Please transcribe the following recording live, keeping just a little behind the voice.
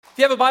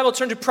you have a Bible,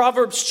 turn to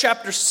Proverbs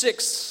chapter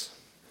 6.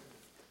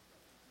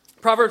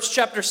 Proverbs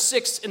chapter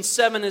 6 and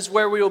 7 is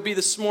where we will be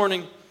this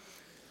morning.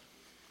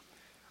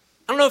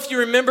 I don't know if you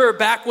remember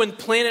back when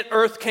Planet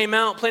Earth came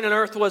out. Planet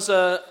Earth was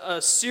a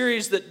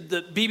series that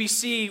the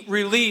BBC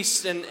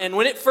released, and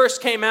when it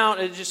first came out,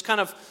 it just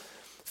kind of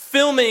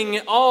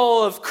filming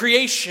all of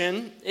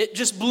creation. It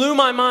just blew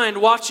my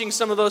mind watching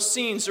some of those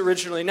scenes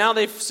originally. Now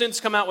they've since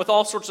come out with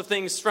all sorts of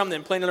things from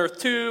them. Planet Earth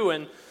 2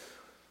 and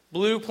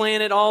Blue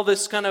Planet, all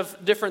this kind of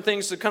different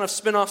things, the kind of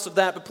spin-offs of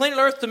that. But Planet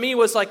Earth to me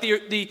was like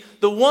the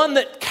one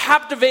that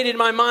captivated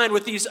my mind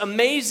with these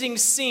amazing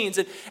scenes.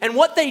 And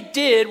what they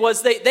did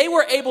was they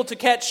were able to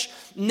catch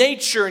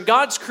nature and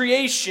God's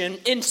creation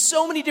in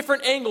so many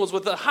different angles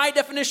with a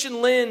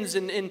high-definition lens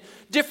and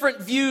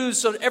different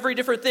views of every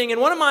different thing.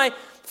 And one of my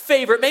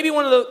favorite, maybe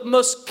one of the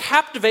most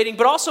captivating,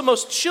 but also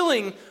most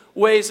chilling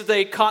ways that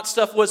they caught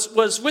stuff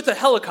was with a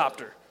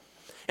helicopter.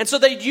 And so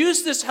they'd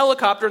use this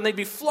helicopter and they'd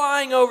be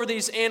flying over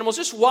these animals,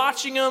 just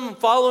watching them,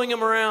 following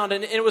them around.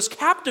 And it was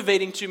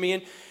captivating to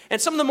me.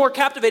 And some of the more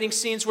captivating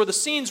scenes were the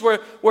scenes where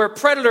a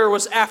predator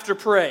was after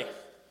prey.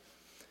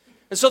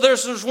 And so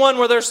there's one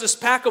where there's this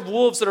pack of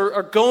wolves that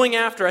are going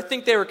after, I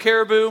think they were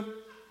caribou,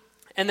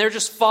 and they're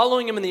just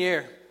following them in the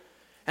air.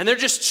 And they're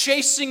just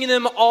chasing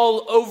them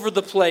all over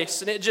the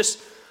place. And it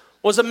just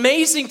was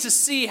amazing to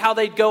see how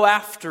they'd go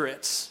after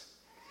it.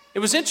 It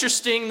was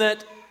interesting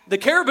that the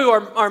caribou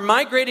are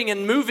migrating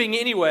and moving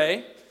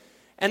anyway,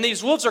 and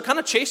these wolves are kind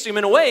of chasing them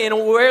in a way and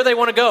where they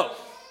want to go.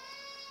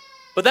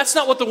 But that's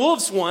not what the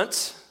wolves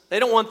want. They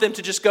don't want them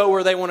to just go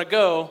where they want to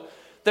go.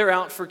 They're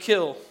out for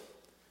kill.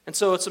 And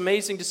so it's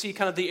amazing to see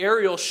kind of the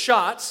aerial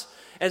shots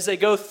as they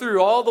go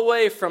through all the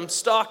way from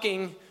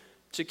stalking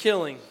to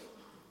killing.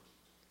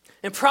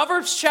 In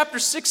Proverbs chapter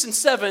 6 and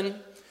 7,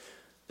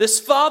 this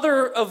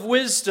father of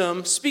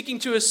wisdom, speaking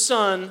to his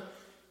son,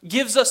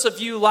 gives us a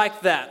view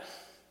like that.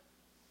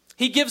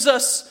 He gives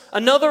us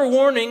another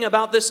warning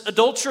about this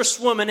adulterous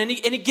woman, and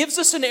he gives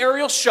us an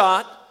aerial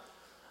shot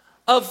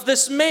of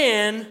this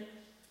man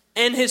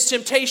and his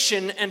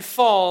temptation and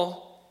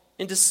fall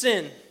into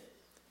sin.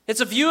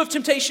 It's a view of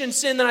temptation and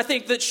sin that I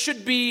think that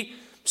should be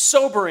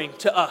sobering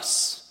to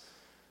us.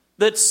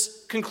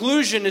 That's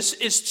conclusion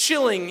is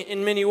chilling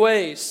in many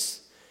ways.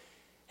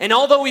 And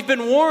although we've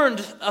been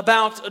warned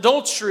about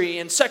adultery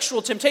and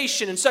sexual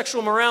temptation and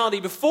sexual morality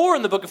before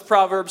in the book of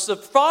Proverbs, the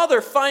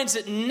father finds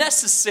it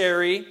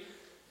necessary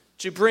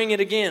to bring it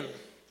again.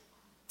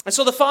 And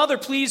so the father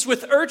pleads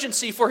with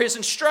urgency for his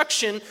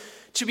instruction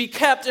to be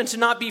kept and to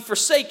not be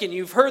forsaken.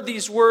 You've heard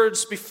these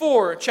words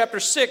before. Chapter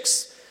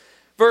 6,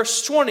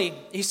 verse 20.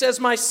 He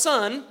says, "My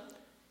son,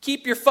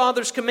 keep your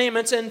father's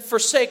commandments and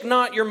forsake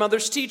not your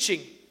mother's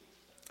teaching.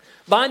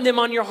 Bind them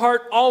on your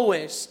heart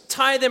always.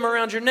 Tie them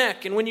around your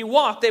neck. And when you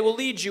walk, they will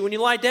lead you. When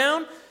you lie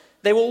down,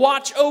 they will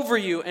watch over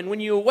you. And when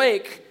you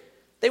awake,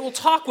 they will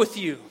talk with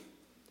you."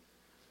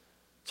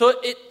 So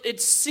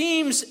it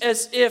seems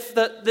as if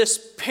that this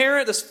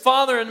parent, this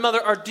father and mother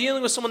are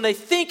dealing with someone they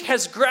think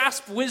has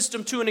grasped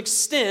wisdom to an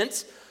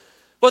extent,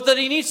 but that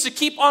he needs to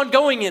keep on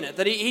going in it,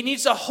 that he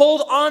needs to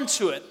hold on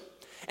to it.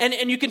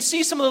 And you can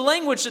see some of the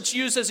language that's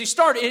used as he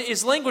started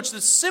is language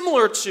that's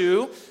similar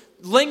to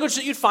language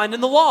that you'd find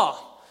in the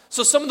law.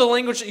 So some of the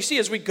language that you see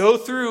as we go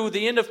through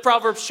the end of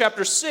Proverbs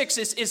chapter 6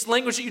 is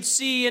language that you'd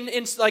see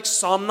in like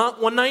Psalm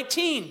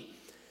 119.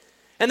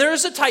 And there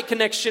is a tight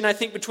connection, I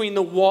think, between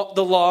the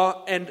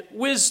law and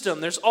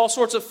wisdom. There's all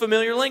sorts of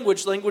familiar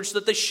language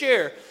that they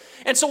share.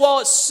 And so while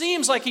it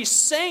seems like he's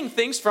saying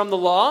things from the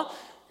law,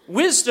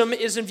 wisdom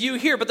is in view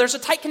here. But there's a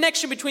tight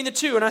connection between the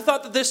two. And I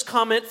thought that this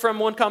comment from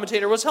one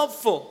commentator was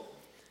helpful.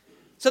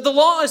 It said the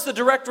law is the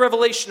direct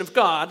revelation of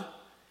God.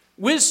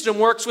 Wisdom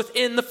works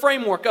within the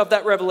framework of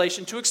that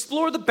revelation to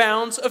explore the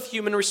bounds of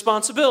human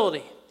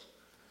responsibility.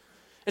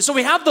 And so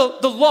we have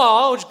the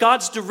law, which is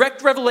God's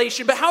direct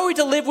revelation, but how are we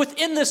to live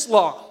within this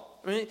law?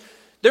 I mean,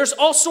 there's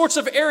all sorts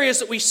of areas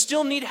that we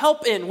still need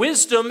help in.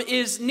 Wisdom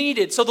is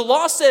needed. So the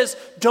law says,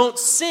 don't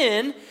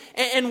sin,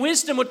 and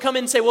wisdom would come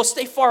in and say, well,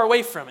 stay far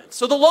away from it.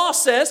 So the law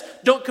says,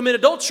 don't commit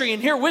adultery,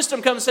 and here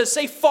wisdom comes and says,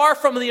 stay far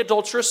from the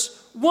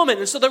adulterous woman.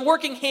 And so they're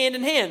working hand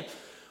in hand.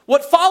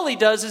 What folly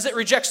does is it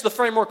rejects the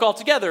framework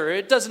altogether.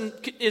 It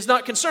is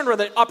not concerned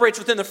whether it operates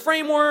within the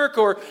framework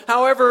or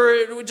however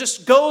it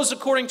just goes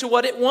according to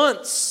what it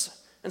wants.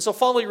 And so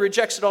folly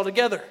rejects it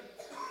altogether.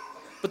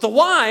 But the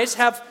wise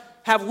have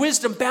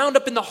wisdom bound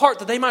up in the heart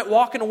that they might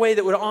walk in a way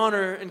that would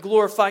honor and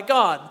glorify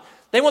God.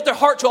 They want their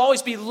heart to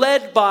always be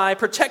led by,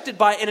 protected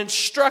by, and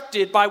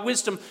instructed by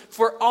wisdom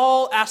for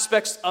all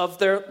aspects of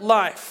their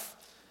life.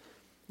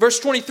 Verse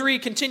 23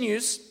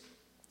 continues.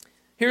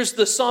 Here's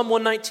the Psalm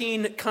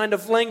 119 kind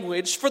of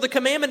language. "For the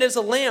commandment is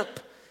a lamp,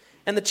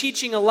 and the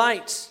teaching a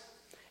light,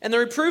 and the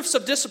reproofs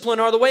of discipline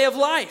are the way of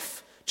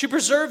life, to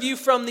preserve you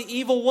from the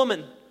evil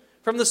woman,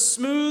 from the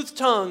smooth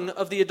tongue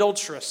of the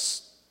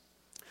adulteress."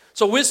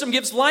 So wisdom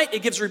gives light,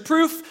 it gives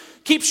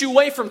reproof, keeps you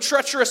away from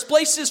treacherous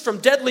places, from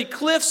deadly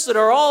cliffs that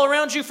are all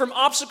around you, from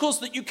obstacles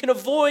that you can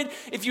avoid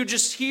if you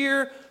just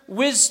hear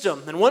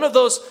wisdom. And one of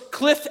those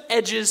cliff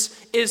edges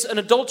is an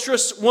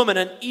adulterous woman,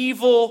 an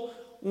evil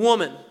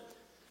woman.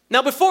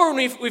 Now, before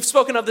when we've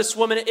spoken of this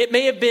woman, it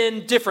may have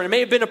been different. It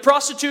may have been a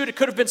prostitute. It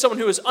could have been someone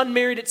who was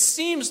unmarried. It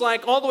seems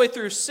like all the way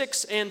through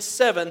 6 and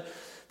 7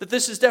 that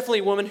this is definitely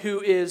a woman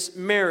who is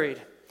married.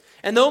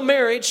 And though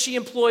married, she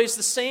employs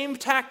the same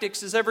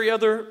tactics as every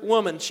other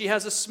woman. She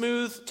has a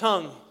smooth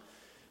tongue.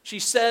 She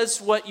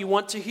says what you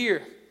want to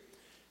hear.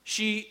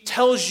 She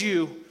tells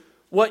you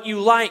what you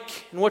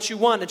like and what you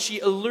want, and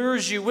she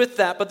allures you with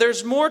that. But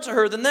there's more to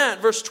her than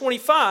that. Verse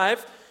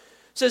 25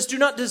 says, do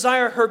not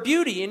desire her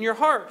beauty in your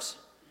heart,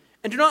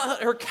 and do not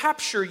let her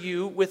capture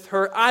you with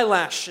her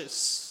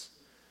eyelashes.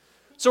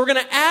 So we're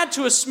going to add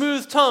to a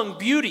smooth tongue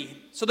beauty.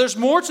 So there's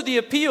more to the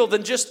appeal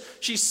than just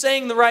she's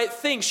saying the right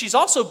thing. She's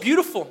also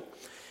beautiful.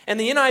 And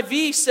the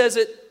NIV says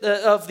it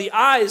of the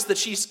eyes that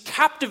she's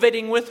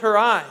captivating with her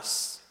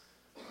eyes.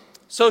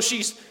 So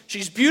she's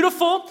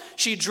beautiful,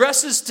 she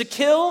dresses to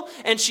kill,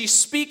 and she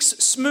speaks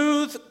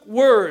smooth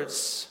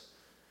words.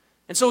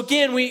 And so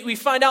again, we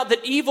find out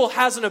that evil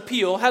has an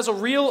appeal, has a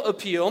real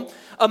appeal,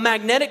 a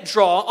magnetic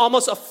draw,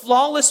 almost a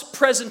flawless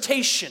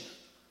presentation.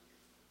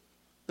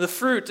 The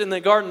fruit in the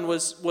garden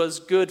was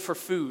good for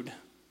food.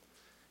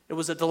 It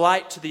was a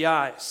delight to the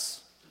eyes.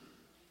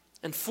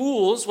 And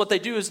fools, what they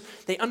do is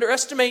they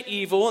underestimate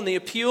evil and the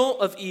appeal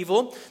of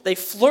evil. They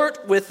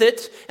flirt with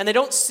it, and they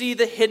don't see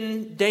the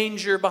hidden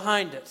danger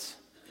behind it.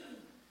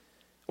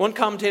 One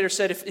commentator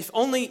said, if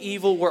only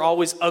evil were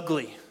always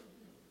ugly,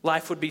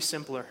 life would be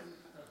simpler.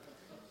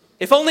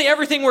 If only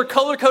everything were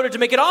color-coded to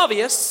make it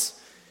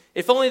obvious,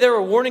 if only there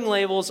were warning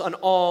labels on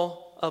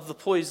all of the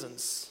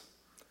poisons.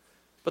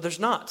 But there's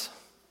not,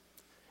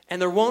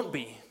 and there won't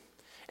be.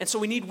 And so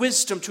we need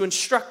wisdom to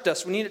instruct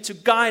us. We need it to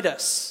guide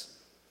us.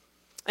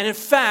 And in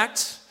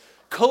fact,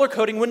 color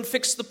coding wouldn't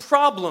fix the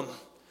problem.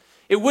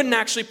 It wouldn't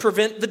actually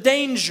prevent the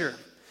danger.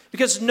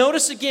 Because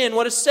notice again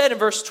what is said in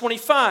verse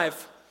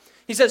 25.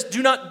 He says,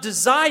 do not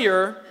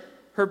desire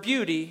her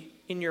beauty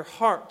in your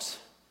heart.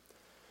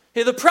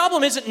 The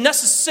problem isn't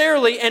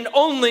necessarily and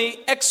only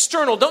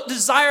external. Don't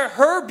desire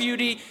her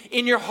beauty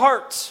in your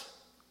heart.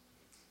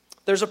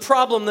 There's a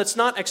problem that's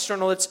not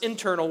external, it's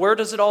internal. Where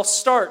does it all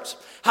start?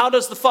 How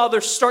does the father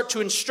start to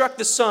instruct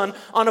the son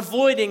on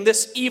avoiding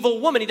this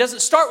evil woman? He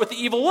doesn't start with the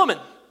evil woman.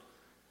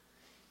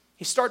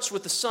 He starts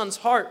with the son's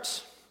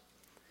heart.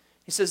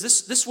 He says,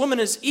 this woman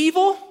is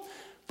evil,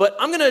 but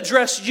I'm going to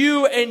address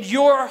you and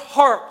your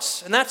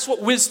heart. And that's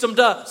what wisdom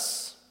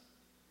does.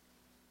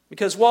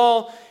 Because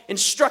while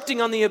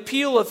instructing on the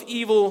appeal of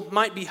evil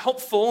might be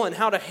helpful and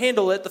how to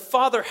handle it, the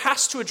father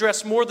has to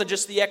address more than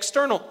just the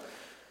external.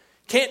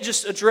 Can't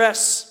just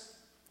address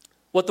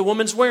what the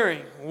woman's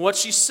wearing, what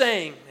she's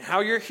saying, how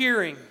you're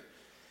hearing.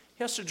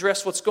 He has to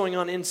address what's going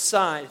on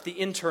inside, the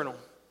internal.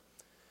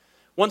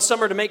 One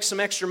summer, to make some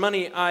extra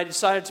money, I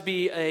decided to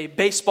be a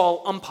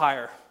baseball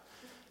umpire.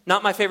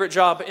 Not my favorite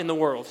job in the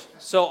world.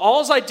 So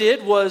all I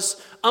did was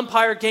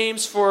umpire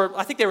games for,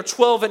 I think they were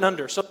 12 and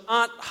under, so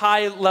not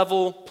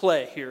high-level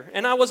play here.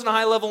 And I wasn't a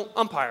high-level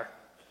umpire,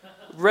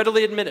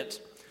 readily admit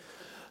it.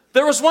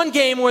 There was one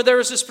game where there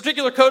was this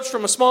particular coach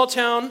from a small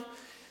town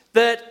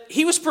that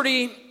he was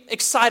pretty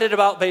excited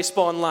about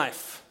baseball and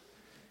life.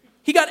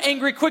 He got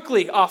angry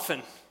quickly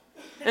often.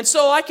 And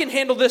so I can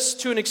handle this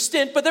to an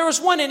extent, but there was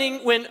one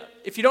inning when,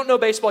 if you don't know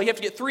baseball, you have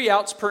to get 3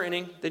 outs per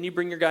inning, then you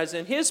bring your guys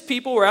in. His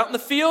people were out in the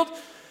field.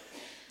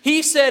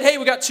 He said, hey,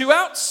 we got 2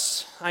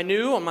 outs. I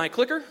knew on my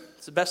clicker,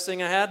 it's the best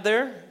thing I had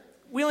there.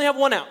 We only have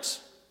 1 out.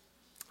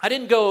 I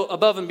didn't go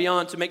above and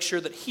beyond to make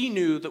sure that he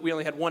knew that we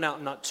only had 1 out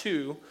and not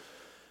 2.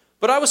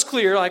 But I was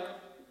clear, like,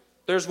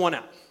 there's 1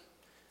 out.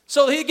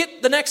 So he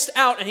get the next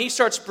out, and he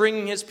starts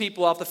bringing his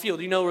people off the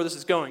field. You know where this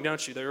is going,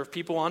 don't you? There are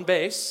people on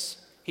base.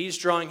 He's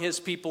drawing his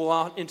people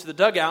out into the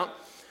dugout.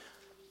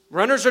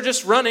 Runners are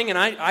just running, and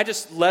I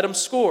just let them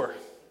score.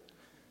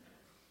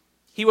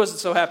 He wasn't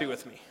so happy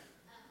with me.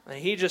 And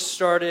he just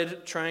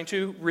started trying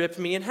to rip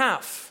me in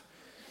half.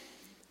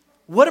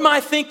 What am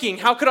I thinking?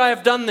 How could I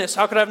have done this?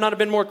 How could I have not have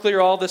been more clear?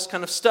 All this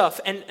kind of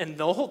stuff. And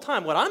the whole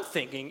time, what I'm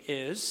thinking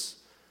is,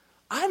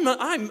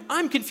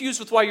 I'm confused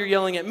with why you're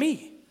yelling at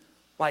me.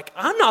 Like,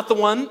 I'm not the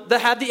one that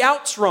had the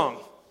outs wrong.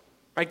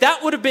 Like,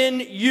 that would have been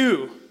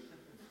you.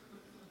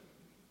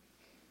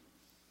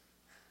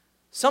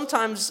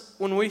 Sometimes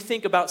when we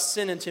think about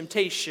sin and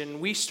temptation,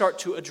 we start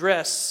to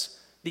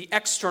address the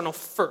external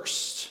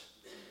first.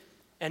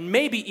 And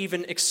maybe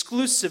even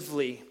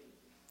exclusively.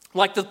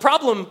 Like, the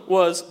problem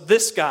was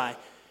this guy.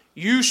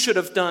 You should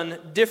have done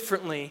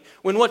differently.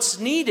 When what's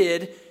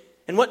needed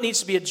and what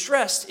needs to be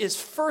addressed is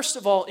first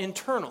of all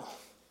internal.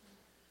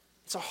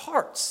 It's our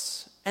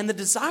hearts. And the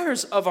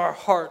desires of our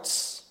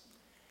hearts.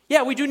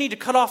 Yeah, we do need to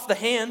cut off the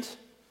hand.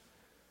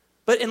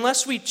 But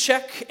unless we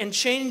check and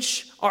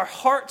change our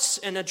hearts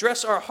and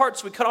address our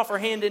hearts, we cut off our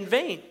hand in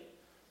vain.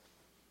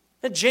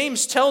 And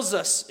James tells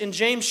us in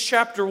James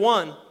chapter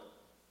 1,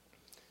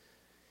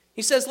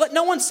 he says, let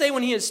no one say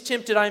when he is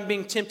tempted, I am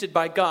being tempted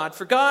by God.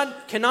 For God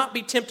cannot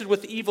be tempted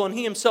with evil, and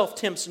he himself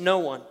tempts no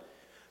one.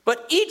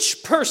 But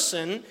each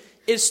person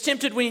is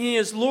tempted when he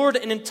is lured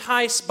and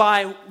enticed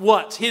by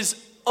what?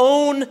 His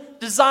own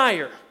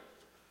desire.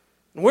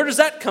 And where does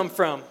that come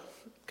from?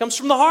 It comes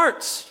from the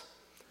heart.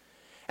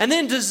 And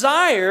then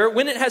desire,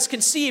 when it has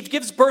conceived,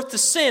 gives birth to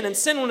sin, and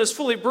sin, when it is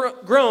fully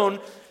grown,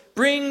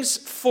 brings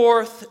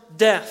forth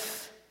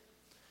death.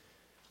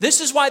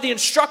 This is why the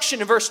instruction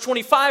in verse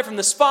 25 from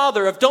this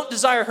father of don't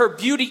desire her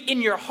beauty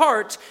in your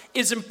heart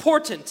is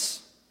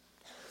important.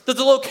 That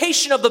the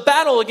location of the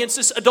battle against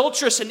this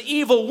adulterous and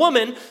evil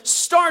woman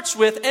starts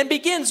with and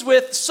begins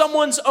with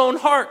someone's own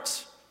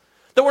heart.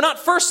 That we're not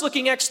first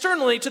looking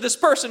externally to this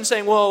person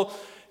saying, well,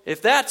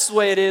 if that's the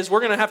way it is, we're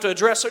going to have to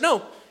address her.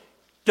 No.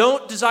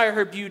 Don't desire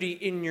her beauty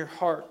in your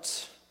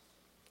heart.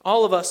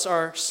 All of us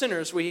are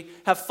sinners. We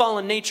have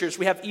fallen natures.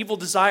 We have evil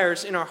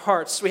desires in our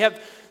hearts. We have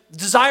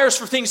desires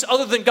for things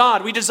other than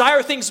God. We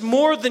desire things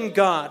more than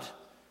God.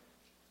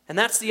 And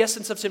that's the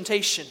essence of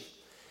temptation.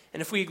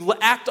 And if we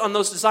act on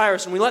those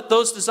desires and we let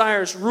those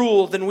desires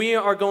rule, then we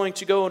are going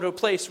to go into a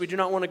place we do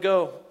not want to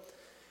go.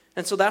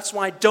 And so that's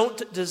why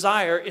don't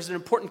desire is an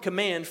important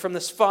command from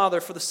this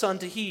father for the son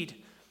to heed.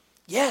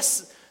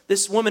 Yes,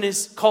 this woman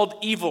is called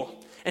evil.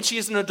 And she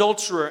is an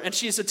adulterer, and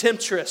she is a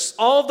temptress.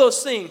 All of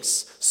those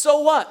things.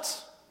 So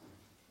what?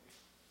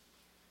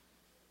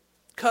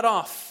 Cut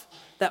off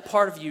that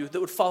part of you that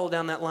would follow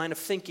down that line of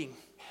thinking.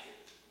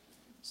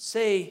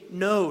 Say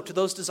no to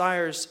those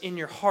desires in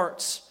your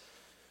hearts.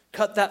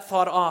 Cut that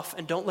thought off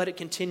and don't let it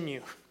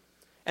continue.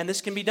 And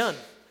this can be done.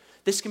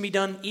 This can be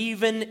done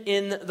even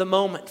in the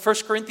moment. 1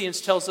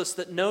 Corinthians tells us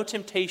that no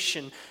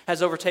temptation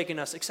has overtaken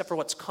us except for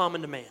what's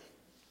common to man.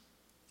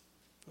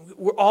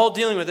 We're all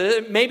dealing with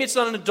it. Maybe it's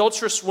not an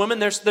adulterous woman.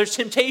 There's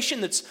temptation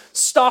that's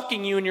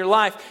stalking you in your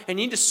life, and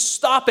you need to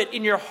stop it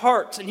in your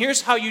heart. And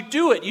here's how you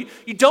do it.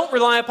 You don't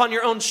rely upon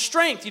your own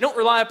strength. You don't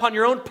rely upon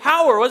your own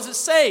power. What does it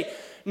say?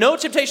 No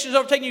temptation is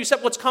overtaking you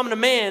except what's common to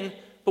man,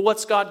 but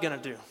what's God going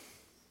to do?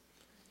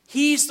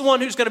 He's the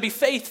one who's going to be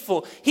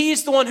faithful.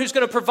 He's the one who's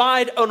going to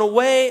provide a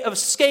way of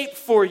escape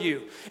for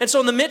you. And so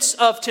in the midst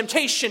of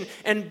temptation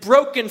and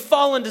broken,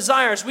 fallen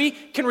desires, we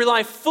can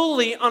rely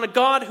fully on a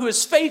God who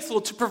is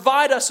faithful to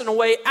provide us a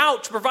way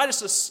out, to provide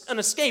us an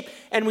escape,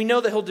 and we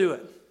know that he'll do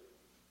it.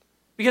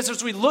 Because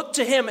as we look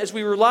to him, as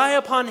we rely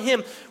upon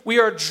him, we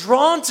are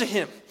drawn to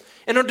him.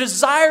 And our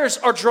desires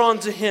are drawn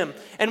to him.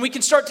 And we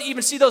can start to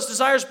even see those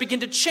desires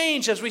begin to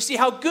change as we see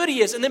how good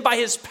he is. And then by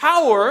his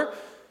power,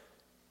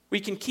 we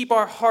can keep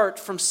our heart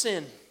from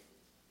sin.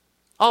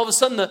 All of a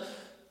sudden,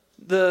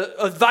 the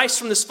advice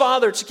from this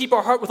father to keep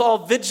our heart with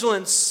all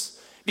vigilance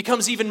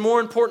becomes even more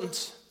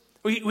important.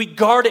 We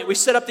guard it. We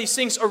set up these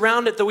things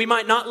around it that we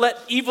might not let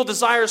evil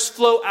desires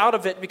flow out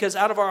of it, because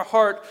out of our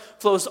heart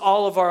flows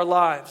all of our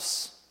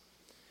lives.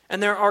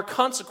 And there are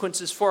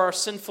consequences for our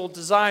sinful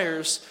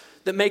desires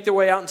that make their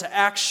way out into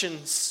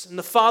actions. And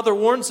the father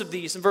warns of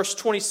these in verse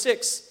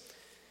 26.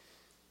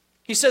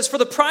 He says, "For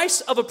the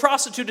price of a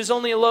prostitute is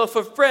only a loaf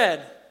of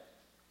bread,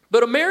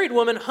 but a married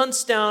woman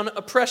hunts down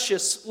a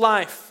precious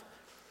life."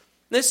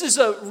 This is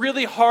a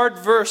really hard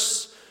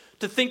verse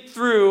to think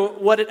through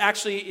what it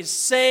actually is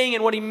saying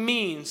and what he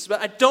means.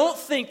 But I don't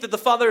think that the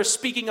father is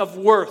speaking of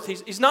worth.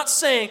 He's not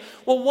saying,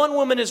 well, one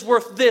woman is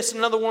worth this and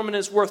another woman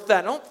is worth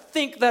that. I don't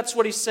think that's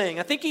what he's saying.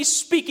 I think he's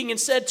speaking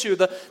instead to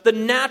the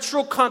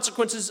natural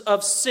consequences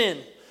of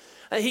sin.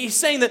 He's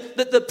saying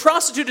that the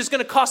prostitute is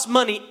going to cost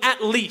money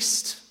at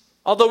least.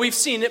 Although we've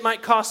seen it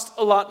might cost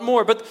a lot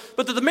more. But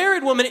the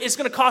married woman is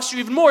going to cost you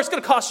even more. It's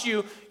going to cost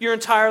you your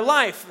entire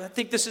life. I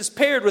think this is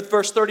paired with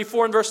verse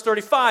 34 and verse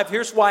 35.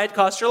 Here's why it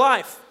costs your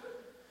life.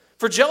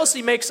 "For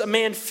jealousy makes a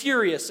man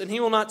furious, and he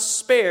will not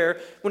spare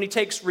when he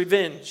takes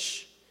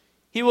revenge.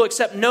 He will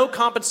accept no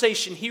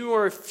compensation. He will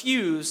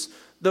refuse,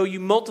 though you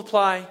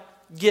multiply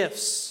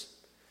gifts."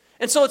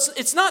 And so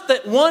it's not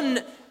that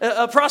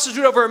a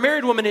prostitute over a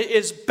married woman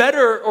is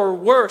better or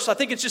worse. I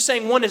think it's just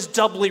saying one is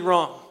doubly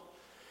wrong.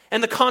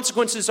 And the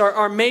consequences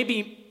are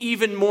maybe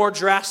even more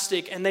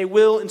drastic, and they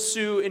will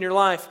ensue in your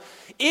life.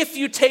 If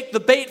you take the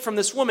bait from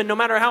this woman, no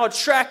matter how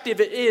attractive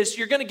it is,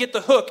 you're going to get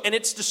the hook, and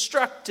it's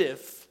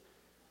destructive.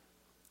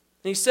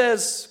 And he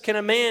says, "Can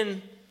a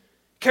man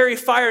carry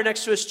fire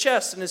next to his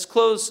chest and his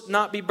clothes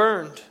not be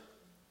burned?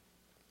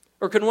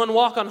 Or can one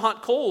walk on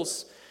hot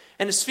coals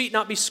and his feet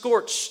not be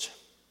scorched?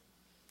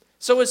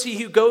 So is he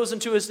who goes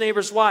into his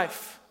neighbor's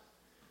wife.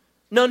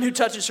 None who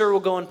touches her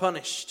will go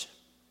unpunished."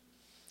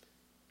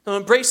 Now,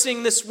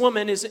 embracing this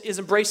woman is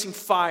embracing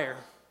fire.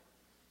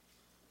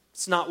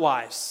 It's not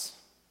wise.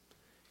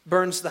 It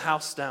burns the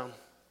house down.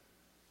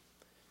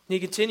 And he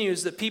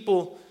continues that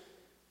people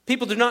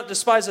do not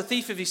despise a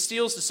thief if he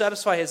steals to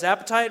satisfy his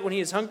appetite when he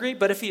is hungry,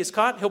 but if he is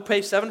caught, he'll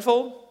pay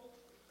sevenfold.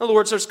 In other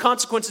words, there's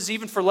consequences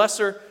even for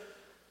lesser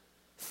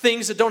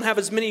things that don't have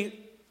as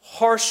many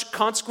harsh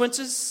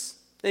consequences.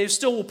 They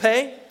still will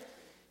pay.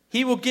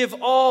 He will give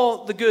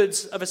all the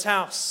goods of his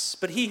house,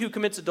 but he who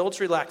commits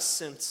adultery lacks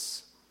sense.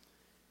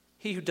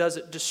 He who does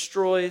it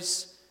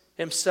destroys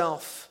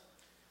himself.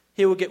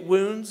 He will get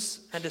wounds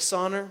and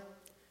dishonor,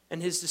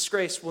 and his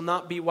disgrace will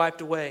not be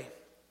wiped away.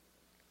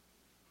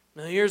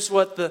 Now here's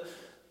what the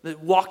that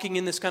walking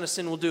in this kind of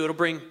sin will do. It'll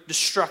bring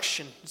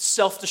destruction,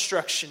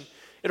 self-destruction.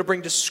 It'll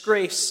bring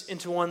disgrace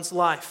into one's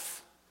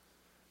life.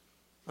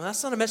 Well,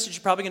 that's not a message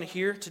you're probably going to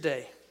hear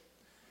today.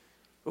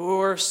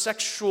 Or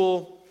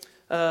sexual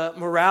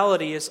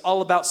morality is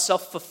all about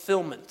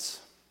self-fulfillment,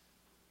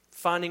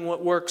 finding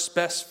what works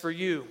best for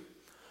you.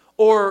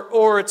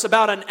 Or it's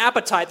about an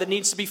appetite that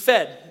needs to be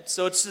fed.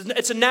 So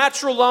it's a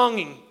natural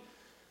longing.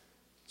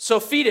 So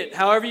feed it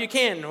however you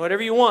can,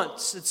 whatever you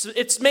want.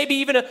 It's maybe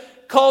even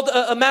called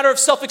a matter of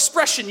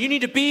self-expression. You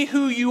need to be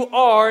who you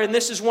are, and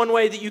this is one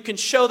way that you can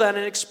show that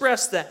and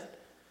express that.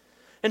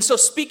 And so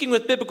speaking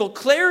with biblical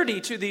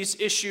clarity to these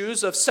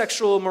issues of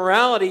sexual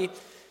morality,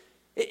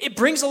 it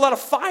brings a lot of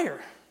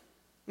fire.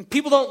 And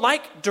people don't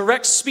like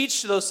direct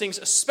speech to those things,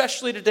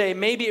 especially today.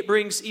 Maybe it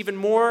brings even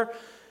more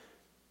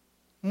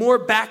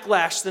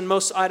backlash than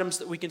most items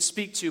that we can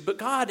speak to. But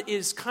God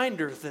is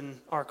kinder than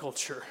our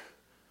culture.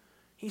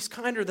 He's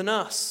kinder than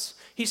us.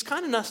 He's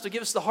kind enough to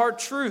give us the hard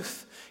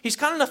truth. He's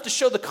kind enough to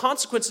show the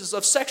consequences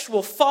of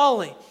sexual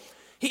folly.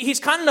 He's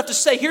kind enough to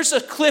say, here's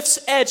a cliff's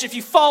edge. If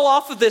you fall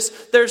off of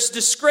this, there's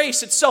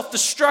disgrace. It's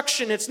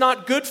self-destruction. It's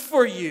not good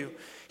for you.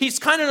 He's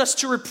kind enough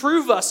to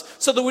reprove us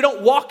so that we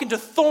don't walk into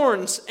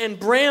thorns and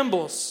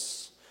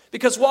brambles.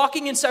 Because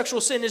walking in sexual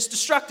sin is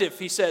destructive,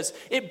 he says.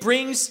 It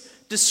brings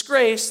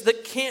disgrace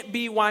that can't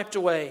be wiped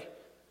away.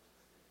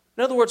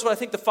 In other words, what I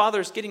think the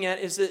Father is getting at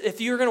is that if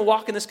you're going to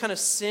walk in this kind of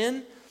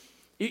sin,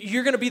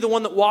 you're going to be the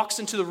one that walks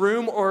into the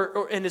room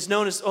and is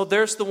known as, oh,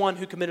 there's the one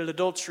who committed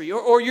adultery.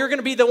 Or you're going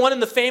to be the one in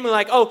the family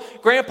like, oh,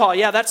 grandpa,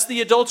 yeah, that's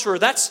the adulterer.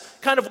 That's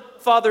kind of what the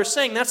Father is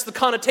saying. That's the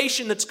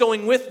connotation that's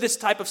going with this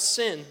type of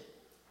sin.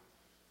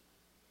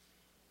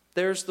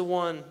 There's the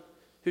one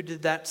who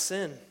did that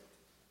sin.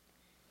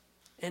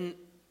 And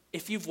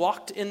if you've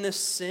walked in this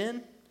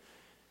sin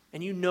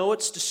and you know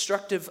its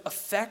destructive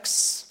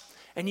effects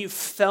and you've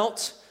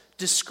felt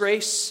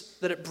disgrace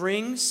that it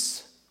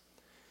brings,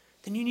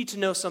 then you need to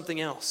know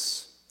something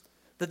else.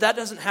 That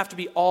doesn't have to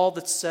be all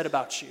that's said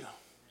about you.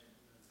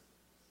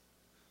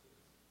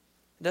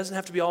 It doesn't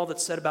have to be all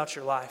that's said about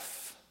your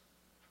life.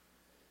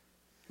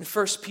 In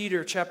 1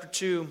 Peter chapter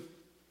 2,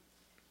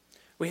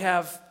 we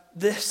have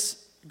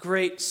this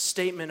great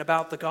statement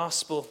about the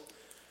gospel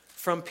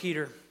from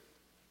Peter.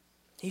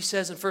 He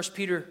says in 1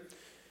 Peter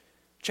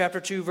chapter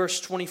 2, verse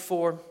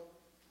 24,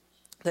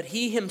 that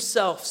he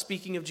himself,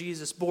 speaking of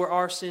Jesus, bore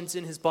our sins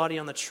in his body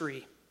on the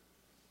tree,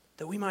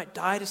 that we might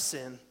die to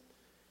sin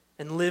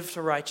and live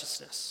to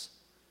righteousness.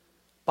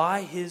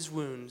 By his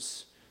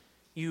wounds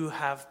you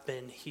have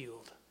been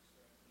healed.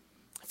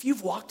 If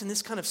you've walked in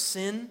this kind of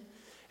sin,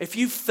 if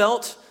you've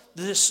felt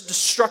this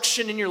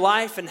destruction in your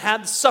life and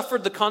had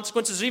suffered the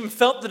consequences, or even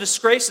felt the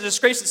disgrace that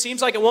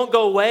seems like it won't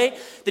go away,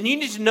 then you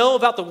need to know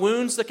about the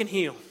wounds that can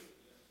heal.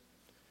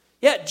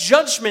 Yeah,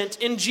 judgment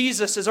in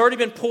Jesus has already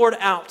been poured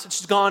out.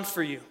 It's gone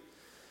for you.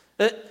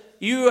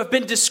 You have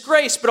been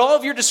disgraced, but all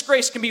of your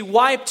disgrace can be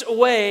wiped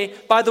away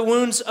by the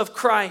wounds of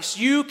Christ.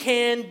 You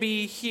can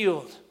be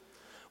healed.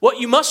 What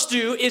you must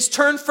do is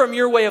turn from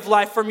your way of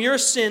life, from your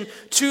sin,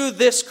 to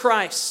this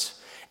Christ.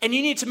 And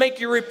you need to make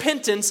your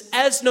repentance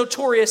as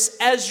notorious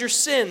as your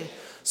sin.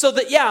 So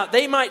that, yeah,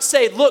 they might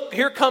say, look,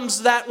 here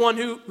comes that one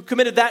who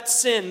committed that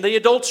sin, the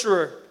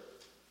adulterer.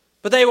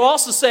 But they will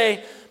also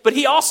say, but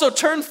he also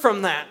turned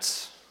from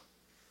that.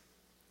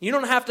 You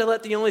don't have to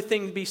let the only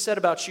thing be said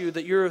about you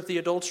that you're the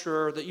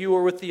adulterer, or that you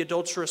were with the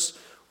adulterous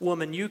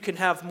woman. You can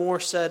have more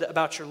said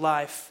about your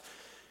life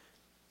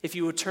if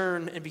you would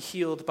turn and be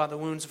healed by the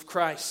wounds of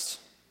Christ.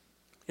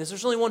 Because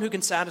there's only one who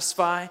can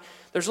satisfy.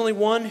 There's only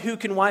one who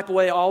can wipe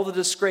away all the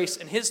disgrace,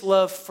 and his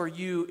love for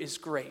you is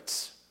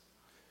great.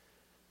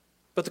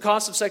 But the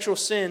cost of sexual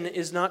sin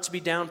is not to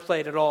be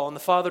downplayed at all, and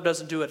the Father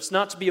doesn't do it. It's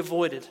not to be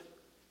avoided.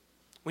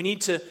 We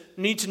need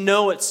to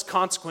know its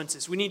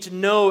consequences. We need to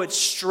know its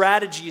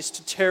strategies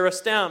to tear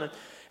us down.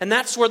 And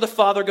that's where the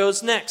Father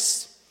goes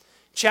next.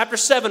 Chapter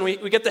 7,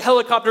 we get the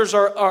helicopters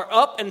are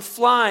up and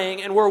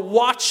flying, and we're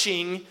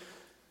watching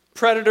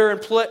predator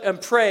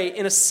and prey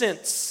in a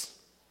sense.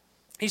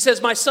 He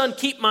says, my son,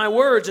 keep my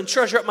words and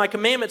treasure up my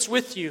commandments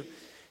with you.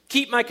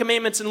 Keep my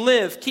commandments and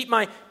live. Keep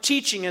my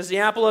teaching as the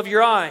apple of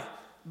your eye.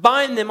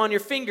 Bind them on your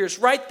fingers.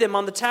 Write them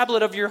on the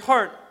tablet of your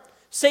heart.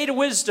 Say to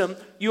wisdom,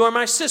 you are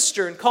my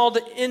sister, and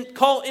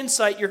call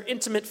insight your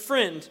intimate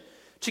friend,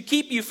 to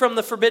keep you from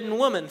the forbidden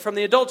woman, from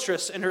the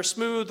adulteress and her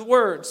smooth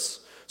words.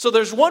 So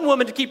there's one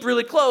woman to keep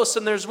really close,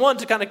 and there's one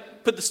to kind of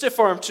put the stiff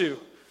arm to.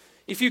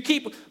 If you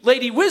keep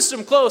Lady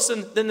Wisdom close,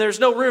 then there's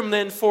no room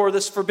then for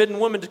this forbidden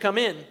woman to come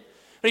in.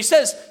 And he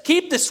says,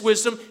 keep this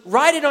wisdom,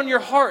 write it on your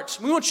heart.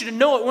 We want you to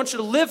know it, we want you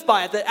to live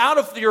by it, that out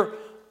of your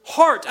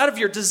heart, out of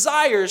your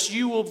desires,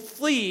 you will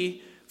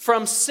flee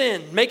from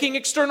sin. Making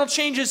external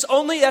changes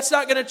only, that's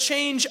not going to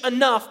change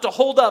enough to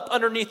hold up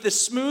underneath the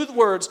smooth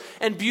words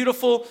and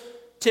beautiful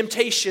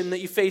temptation that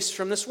you face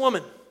from this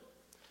woman.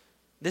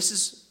 This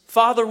is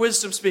Father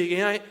Wisdom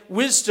speaking.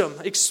 Wisdom,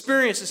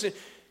 experience.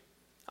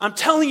 I'm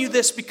telling you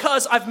this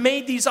because I've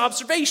made these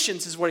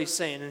observations, is what he's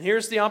saying. And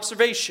here's the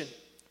observation.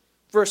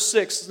 Verse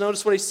 6,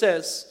 notice what he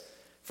says.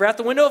 For at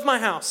the window of my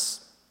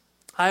house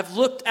I have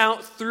looked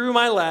out through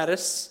my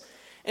lattice,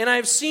 and I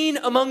have seen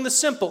among the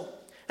simple,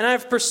 and I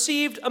have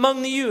perceived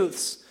among the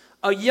youths,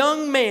 a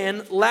young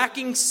man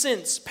lacking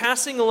sense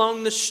passing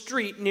along the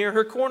street near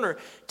her corner,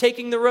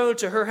 taking the road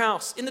to her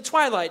house, in the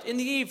twilight, in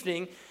the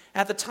evening,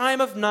 at the time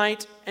of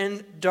night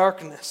and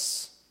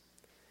darkness.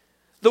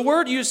 The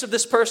word used of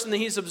this person that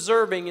he's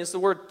observing is the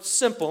word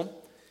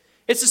simple.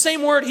 It's the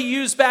same word he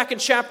used back in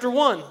chapter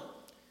 1.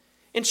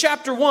 In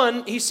chapter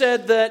 1, he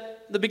said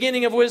that the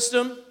beginning of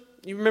wisdom,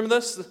 you remember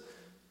this?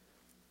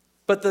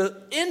 But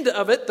the end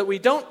of it that we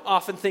don't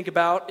often think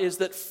about is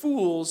that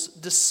fools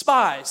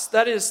despise.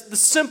 That is the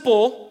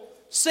simple,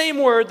 same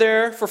word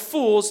there for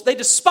fools. They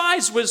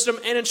despise wisdom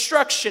and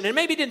instruction. And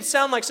maybe it didn't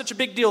sound like such a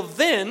big deal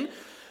then,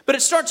 but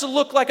it starts to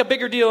look like a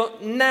bigger deal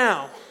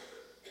now.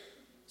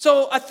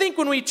 So I think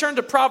when we turn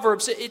to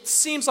Proverbs, it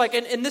seems like,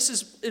 and this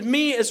is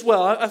me as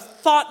well, I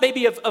thought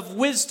maybe of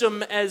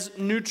wisdom as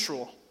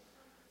neutral.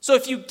 So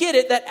if you get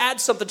it, that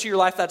adds something to your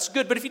life, that's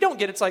good. But if you don't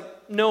get it, it's like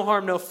no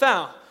harm, no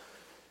foul.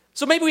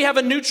 So maybe we have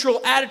a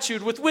neutral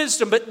attitude with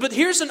wisdom, but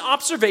here's an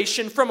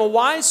observation from a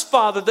wise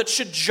father that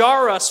should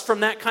jar us from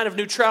that kind of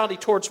neutrality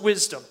towards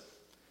wisdom.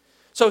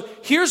 So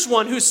here's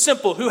one who's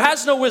simple, who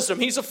has no wisdom.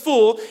 He's a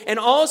fool, and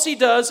all he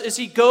does is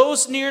he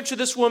goes near to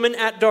this woman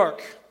at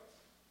dark.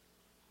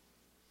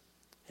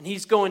 And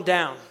he's going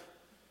down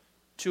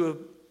to a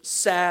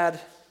sad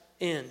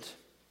end.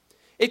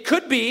 It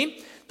could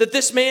be that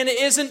this man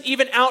isn't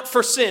even out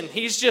for sin.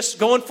 He's just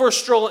going for a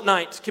stroll at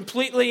night,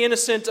 completely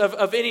innocent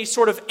of any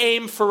sort of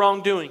aim for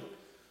wrongdoing.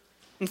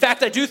 In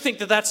fact, I do think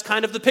that that's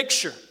kind of the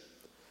picture,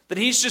 that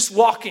he's just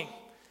walking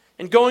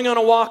and going on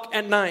a walk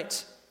at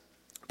night.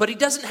 But he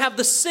doesn't have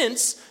the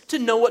sense to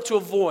know what to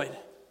avoid.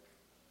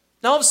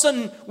 Now all of a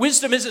sudden,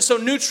 wisdom isn't so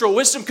neutral.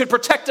 Wisdom could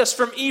protect us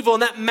from evil,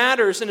 and that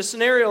matters in a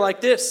scenario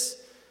like this.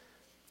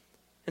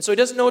 And so he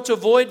doesn't know what to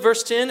avoid.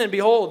 Verse 10, and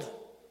behold,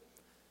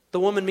 the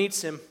woman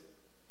meets him,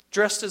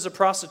 dressed as a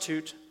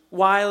prostitute,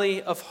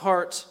 wily of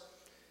heart.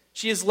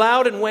 She is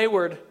loud and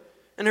wayward,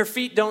 and her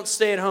feet don't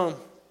stay at home.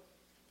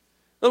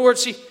 In other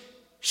words,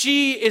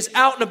 she is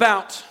out and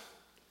about.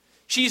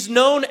 She's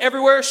known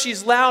everywhere.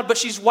 She's loud, but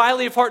she's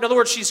wily of heart. In other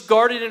words, she's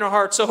guarded in her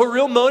heart. So her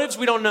real motives,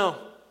 we don't know.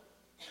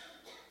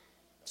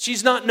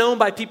 She's not known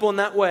by people in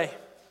that way.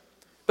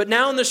 But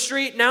now in the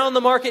street, now in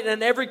the market, and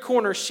in every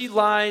corner, she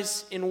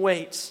lies in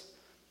wait.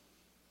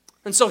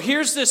 And so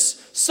here's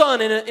this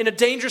son in a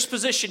dangerous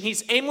position.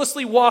 He's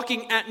aimlessly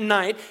walking at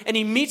night, and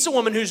he meets a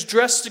woman who's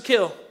dressed to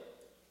kill.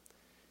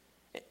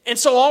 And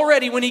so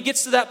already when he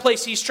gets to that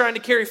place, he's trying to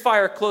carry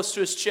fire close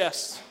to his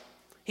chest.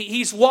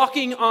 He's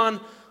walking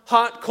on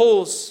hot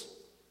coals,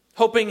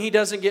 hoping he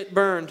doesn't get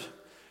burned.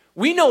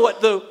 We know what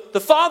the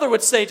father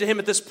would say to him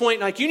at this point,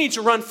 like, you need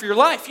to run for your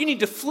life. You need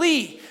to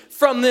flee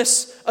from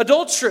this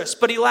adulteress.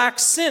 But he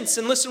lacks sense.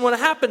 And listen what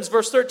happens.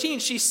 Verse 13,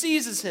 she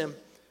seizes him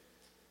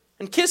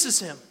and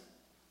kisses him.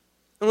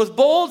 And with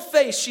bold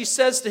face, she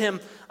says to him,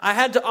 I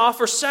had to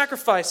offer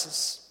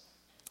sacrifices,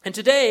 and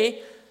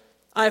today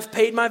I have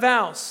paid my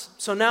vows.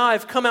 So now I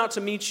have come out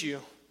to meet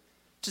you,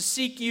 to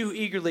seek you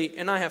eagerly,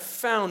 and I have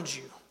found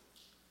you.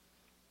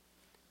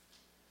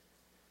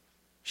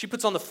 She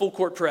puts on the full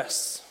court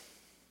press.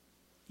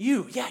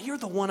 You're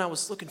the one I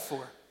was looking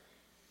for.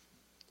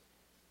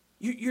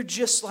 You're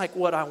just like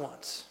what I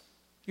want.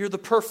 You're the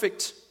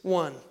perfect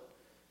one.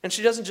 And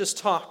she doesn't just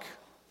talk.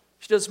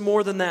 She does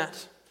more than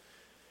that.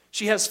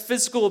 She has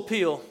physical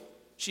appeal.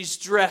 She's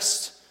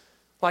dressed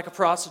like a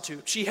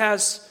prostitute. She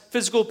has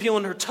physical appeal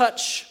in her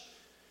touch.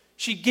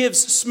 She gives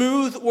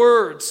smooth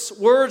words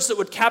that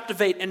would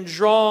captivate and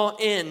draw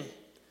in.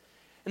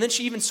 And then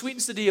she even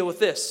sweetens the deal with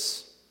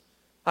this.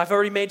 I've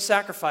already made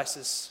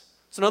sacrifices.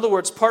 So in other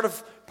words, part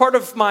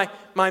of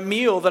my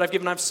meal that I've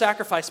given, I've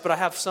sacrificed, but I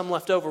have some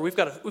left over. We've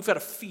got a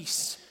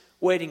feast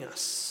waiting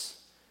us.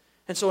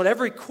 And so at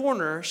every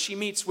corner, she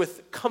meets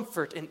with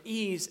comfort and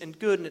ease and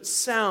good, and it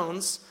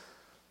sounds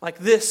like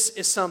this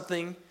is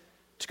something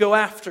to go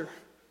after.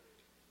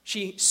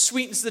 She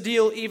sweetens the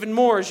deal even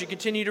more as you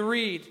continue to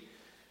read.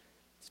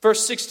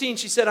 Verse 16,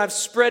 she said, I've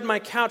spread my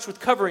couch with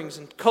coverings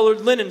and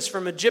colored linens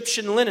from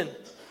Egyptian linen.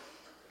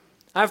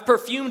 I've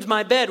perfumed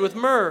my bed with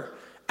myrrh,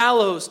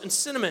 aloes, and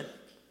cinnamon.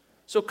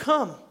 So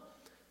come,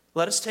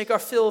 let us take our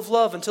fill of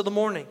love until the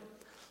morning.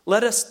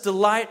 Let us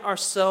delight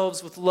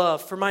ourselves with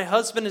love, for my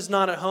husband is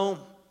not at home.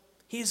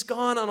 He's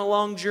gone on a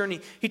long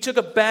journey. He took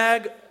a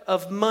bag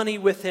of money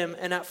with him,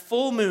 and at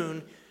full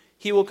moon,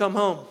 he will come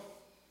home.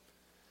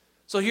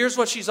 So here's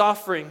what she's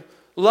offering.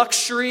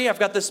 Luxury, I've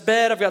got this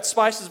bed, I've got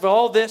spices, I've got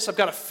all this, I've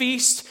got a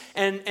feast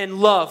and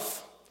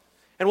love.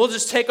 And we'll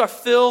just take our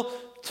fill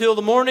till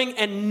the morning,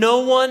 and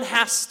no one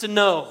has to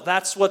know.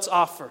 That's what's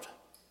offered.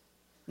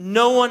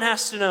 No one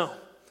has to know.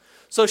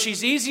 So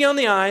she's easy on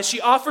the eyes,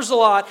 she offers a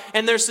lot,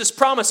 and there's this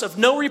promise of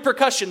no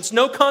repercussions,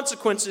 no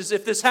consequences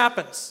if this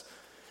happens.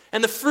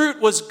 And the fruit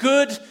was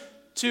good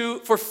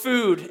for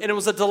food, and it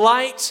was a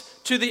delight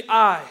to the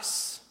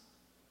eyes.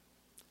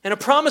 And a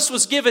promise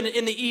was given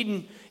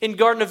in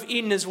Garden of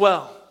Eden as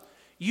well.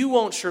 You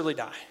won't surely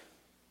die.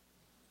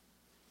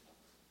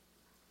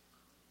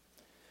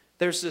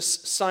 There's this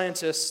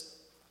scientist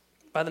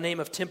by the name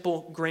of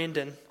Temple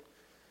Grandin.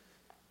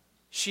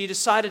 She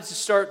decided to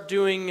start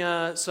doing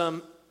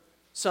some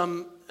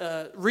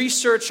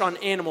research on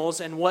animals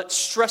and what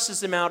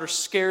stresses them out or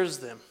scares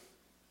them.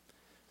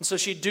 And so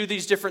she'd do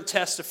these different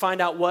tests to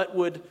find out what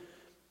would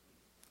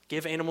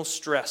give animals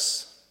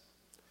stress.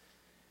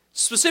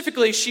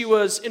 Specifically, she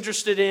was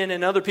interested in,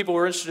 and other people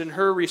were interested in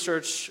her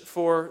research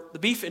for the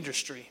beef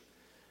industry.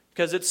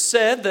 Because it's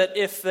said that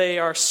if they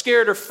are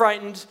scared or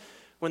frightened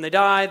when they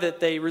die, that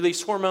they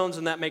release hormones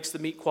and that makes the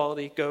meat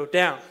quality go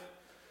down.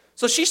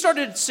 So she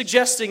started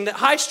suggesting that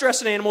high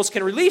stress in animals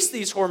can release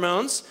these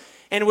hormones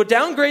and would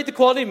downgrade the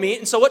quality of meat.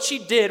 And so what she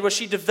did was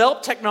she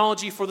developed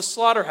technology for the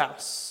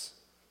slaughterhouse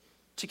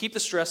to keep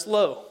the stress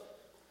low,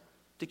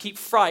 to keep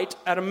fright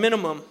at a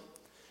minimum.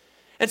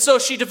 And so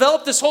she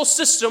developed this whole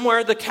system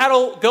where the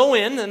cattle go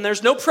in and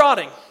there's no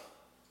prodding,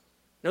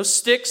 no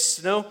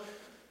sticks, no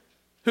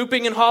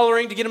hooping and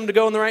hollering to get them to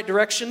go in the right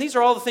direction. These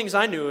are all the things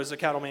I knew as a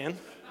cattleman.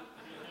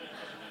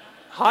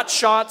 Hot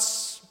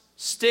shots,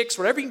 sticks,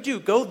 whatever you can do,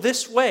 go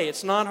this way.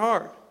 It's not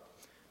hard.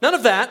 None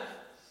of that.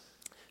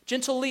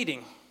 Gentle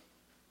leading,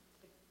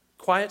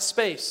 quiet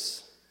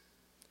space,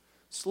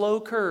 slow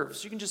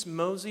curves. You can just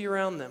mosey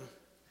around them.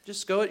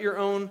 Just go at your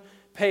own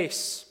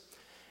pace.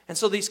 And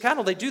so these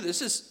cattle, they do this.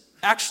 This is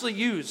actually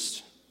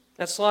used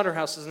at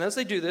slaughterhouses. And as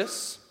they do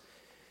this,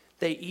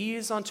 they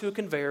ease onto a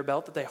conveyor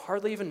belt that they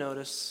hardly even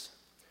notice.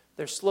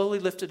 They're slowly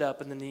lifted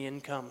up, and then the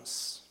end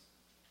comes.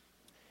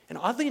 And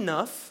oddly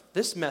enough,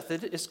 this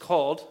method is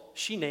called,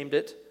 she named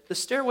it, the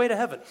stairway to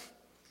heaven.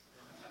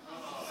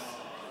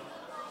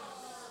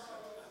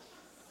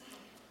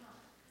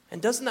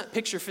 And doesn't that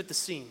picture fit the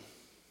scene?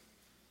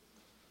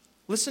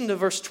 Listen to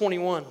verse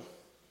 21.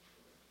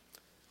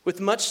 With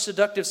much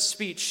seductive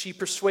speech, she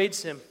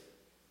persuades him.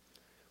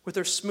 With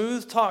her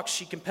smooth talk,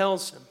 she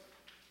compels him.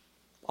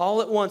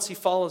 All at once, he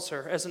follows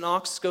her, as an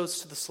ox goes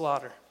to the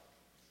slaughter,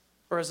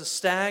 or as a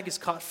stag is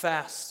caught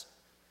fast,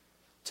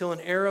 till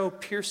an arrow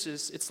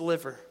pierces its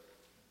liver.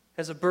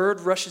 As a bird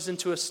rushes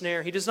into a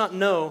snare, he does not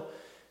know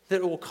that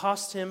it will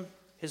cost him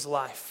his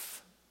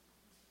life.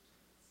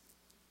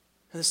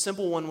 And the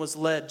simple one was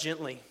led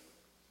gently,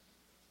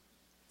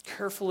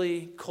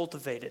 carefully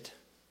cultivated.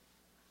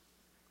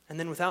 And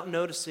then without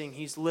noticing,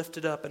 he's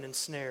lifted up and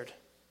ensnared.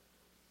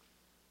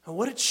 Now,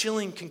 what a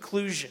chilling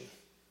conclusion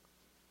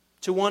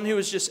to one who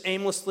is just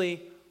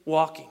aimlessly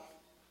walking.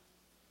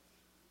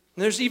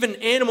 And there's even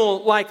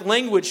animal-like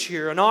language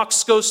here. An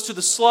ox goes to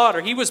the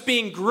slaughter. He was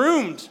being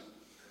groomed,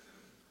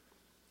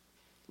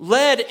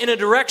 led in a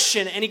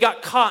direction, and he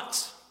got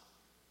caught.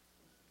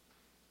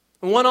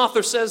 And one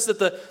author says that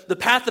the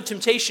path of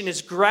temptation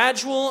is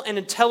gradual and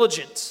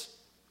intelligent,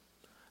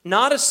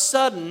 not as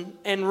sudden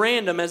and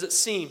random as it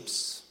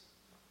seems.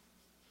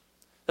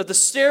 That the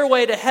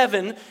stairway to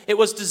heaven, it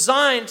was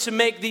designed to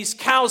make these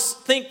cows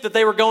think that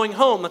they were going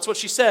home. That's what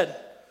she said.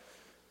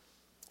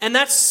 And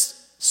that's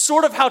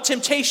sort of how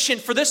temptation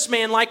for this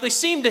man likely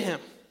seemed to him.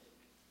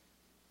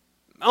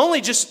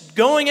 Only just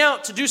going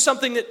out to do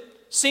something that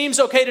seems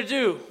okay to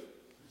do.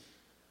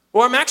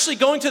 Or I'm actually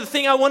going to the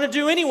thing I want to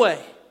do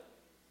anyway.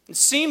 It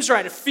seems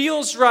right, it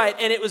feels right,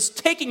 and it was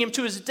taking him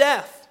to his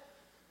death.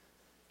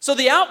 So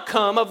the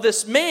outcome of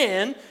this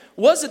man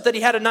wasn't that he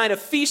had a night of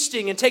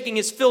feasting and taking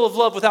his fill of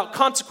love without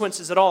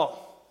consequences at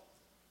all.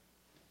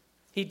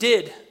 He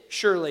did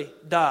surely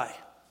die.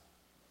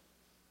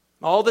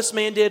 All this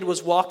man did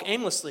was walk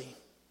aimlessly.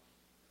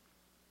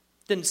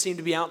 Didn't seem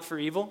to be out for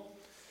evil.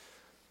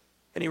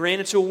 And he ran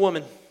into a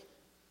woman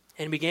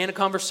and began a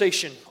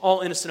conversation,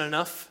 all innocent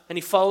enough, and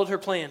he followed her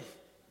plan.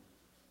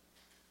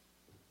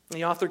 And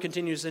the author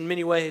continues, in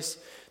many ways,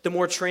 the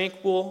more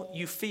tranquil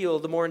you feel,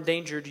 the more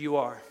endangered you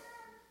are.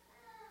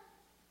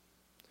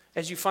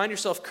 As you find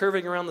yourself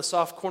curving around the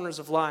soft corners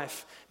of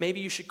life,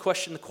 maybe you should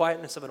question the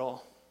quietness of it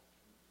all.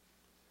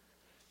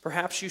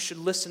 Perhaps you should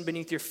listen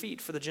beneath your feet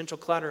for the gentle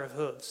clatter of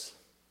hooves.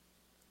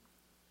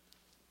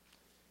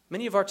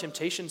 Many of our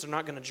temptations are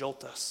not going to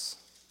jolt us.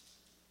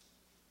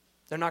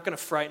 They're not going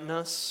to frighten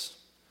us.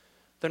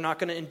 They're not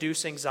going to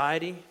induce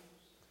anxiety.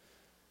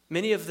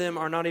 Many of them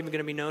are not even going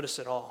to be noticed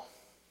at all.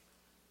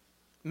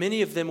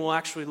 Many of them will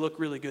actually look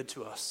really good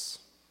to us.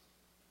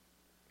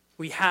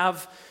 We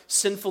have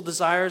sinful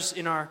desires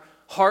in our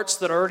hearts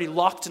that are already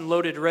locked and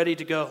loaded, ready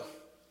to go.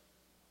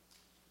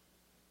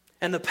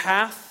 And the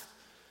path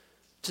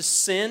to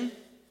sin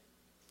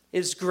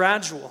is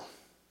gradual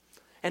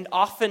and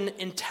often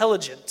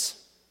intelligent.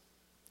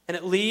 And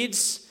it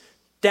leads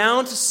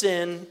down to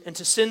sin and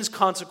to sin's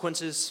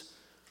consequences,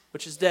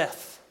 which is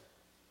death.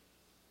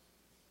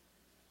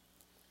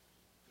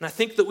 And I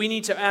think that we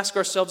need to ask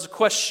ourselves a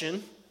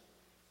question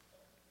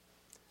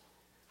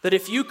that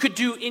if you could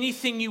do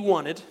anything you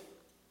wanted,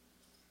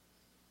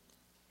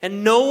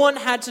 and no one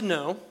had to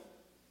know,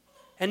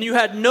 and you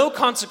had no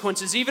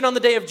consequences, even on the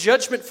day of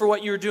judgment for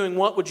what you were doing,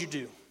 what would you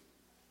do?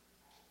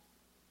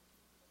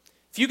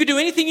 If you could do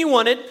anything you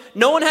wanted,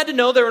 no one had to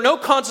know, there were no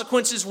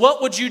consequences,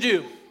 what would you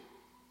do?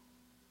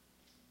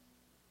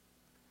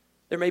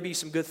 There may be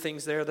some good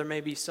things there. There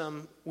may be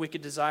some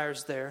wicked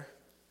desires there.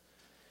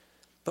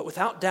 But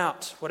without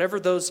doubt, whatever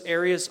those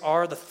areas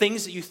are, the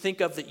things that you think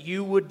of that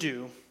you would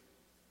do,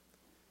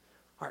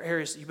 are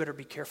areas that you better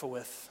be careful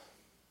with.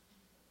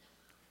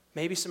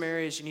 Maybe some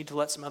areas you need to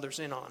let some others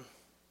in on.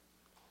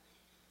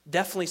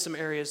 Definitely some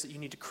areas that you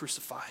need to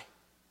crucify.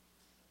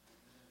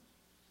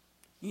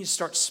 You need to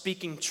start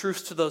speaking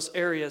truth to those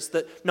areas,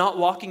 that not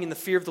walking in the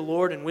fear of the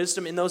Lord and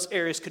wisdom in those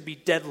areas could be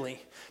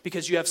deadly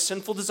because you have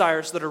sinful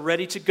desires that are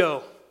ready to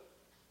go.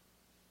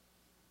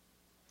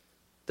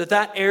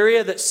 That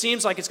area that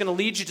seems like it's going to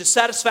lead you to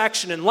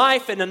satisfaction in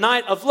life and a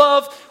night of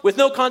love with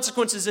no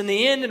consequences in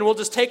the end and we'll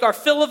just take our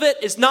fill of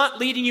it is not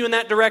leading you in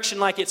that direction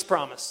like it's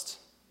promised.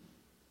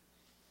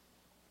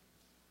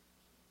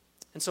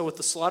 And so with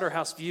the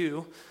slaughterhouse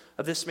view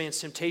of this man's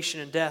temptation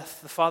and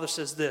death, the Father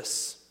says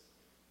this.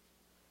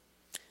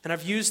 And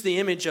I've used the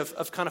image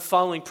of kind of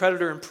following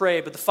predator and prey,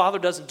 but the Father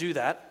doesn't do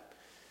that.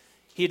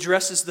 He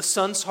addresses the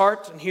Son's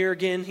heart, and here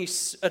again he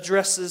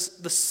addresses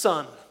the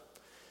Son.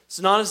 It's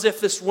not as if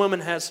this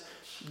woman has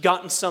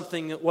gotten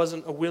something that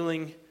wasn't a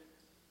willing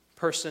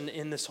person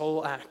in this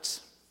whole act.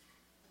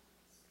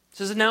 It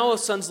says, "Now, O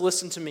sons,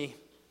 listen to me,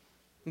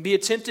 and be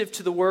attentive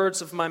to the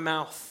words of my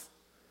mouth.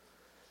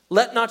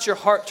 Let not your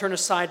heart turn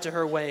aside to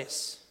her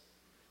ways.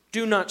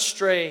 Do not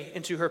stray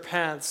into her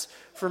paths,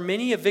 for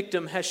many a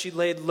victim has she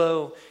laid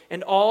low,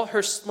 and all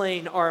her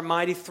slain are a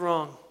mighty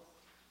throng.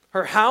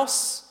 Her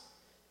house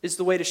is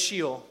the way to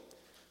Sheol,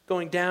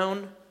 going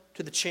down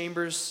to the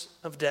chambers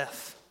of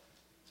death."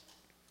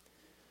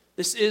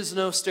 This is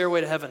no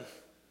stairway to heaven.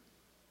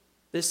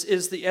 This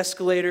is the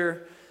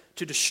escalator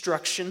to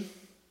destruction,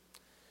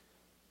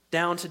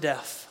 down to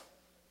death.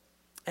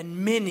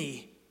 And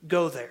many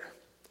go there.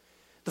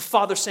 The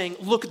Father saying,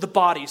 look at the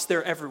bodies,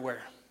 they're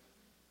everywhere.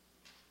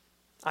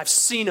 I've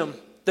seen them,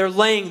 they're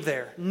laying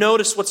there.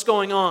 Notice what's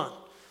going on.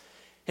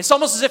 It's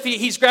almost as if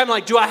he's grabbing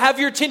like, do I have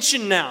your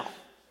attention now?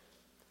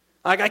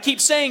 Like I keep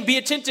saying, be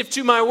attentive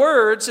to my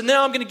words, and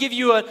now I'm going to give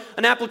you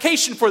an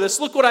application for this.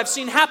 Look what I've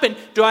seen happen.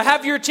 Do I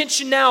have your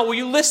attention now? Will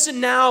you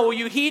listen now? Will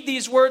you heed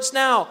these words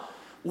now?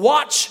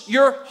 Watch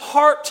your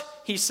heart,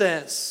 he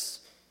says.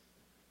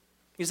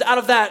 Because out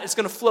of that is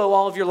going to flow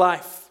all of your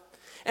life.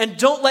 And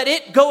don't let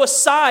it go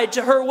aside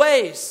to her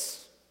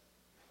ways.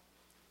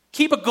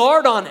 Keep a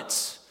guard on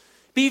it.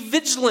 Be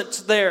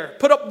vigilant there.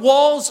 Put up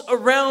walls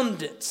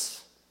around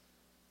it.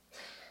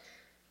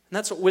 And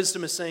that's what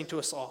wisdom is saying to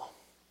us all.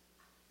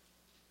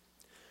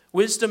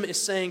 Wisdom is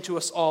saying to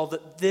us all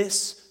that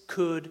this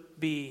could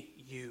be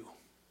you.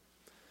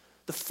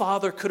 The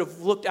Father could have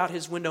looked out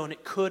his window and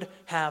it could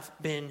have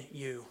been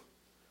you.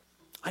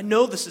 I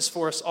know this is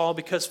for us all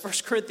because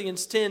 1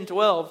 Corinthians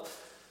 10:12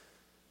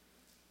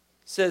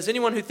 says,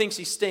 anyone who thinks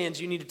he stands,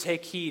 you need to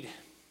take heed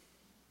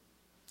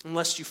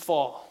unless you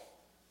fall.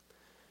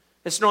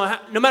 It's no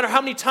matter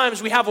how many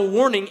times we have a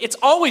warning, it's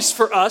always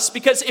for us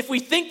because if we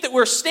think that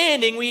we're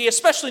standing, we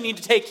especially need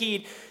to take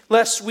heed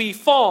lest we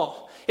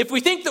fall. If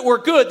we think that we're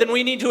good, then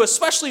we need to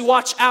especially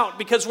watch out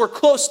because we're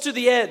close to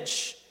the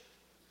edge.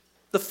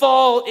 The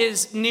fall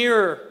is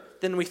nearer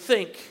than we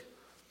think.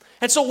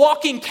 And so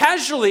walking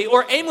casually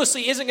or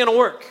aimlessly isn't going to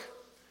work.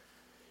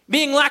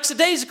 Being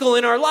lackadaisical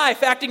in our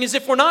life, acting as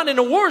if we're not in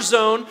a war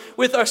zone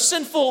with our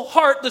sinful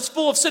heart that's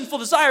full of sinful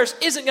desires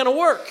isn't going to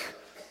work.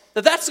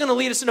 That's going to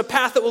lead us in a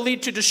path that will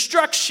lead to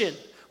destruction.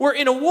 We're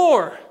in a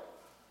war.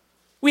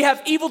 We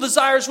have evil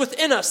desires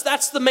within us.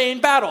 That's the main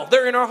battle.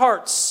 They're in our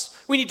hearts.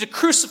 We need to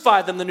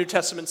crucify them, the New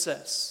Testament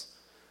says.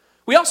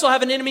 We also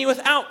have an enemy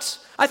without.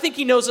 I think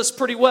he knows us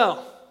pretty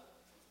well.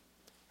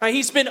 Right?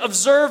 He's been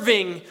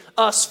observing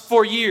us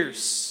for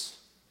years.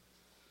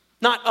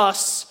 Not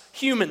us,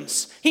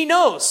 humans. He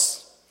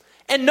knows.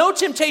 And no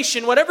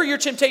temptation, whatever your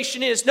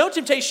temptation is, no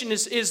temptation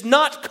is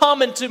not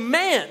common to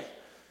man.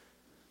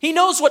 He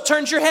knows what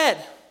turns your head.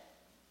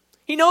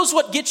 He knows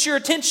what gets your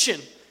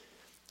attention.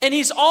 And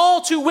he's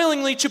all too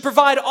willingly to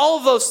provide all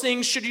of those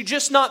things should you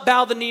just not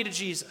bow the knee to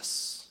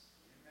Jesus.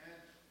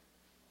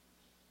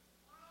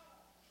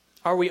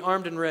 Are we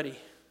armed and ready?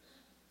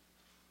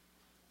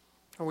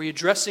 Are we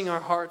addressing our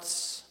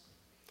hearts?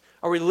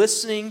 Are we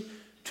listening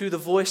to the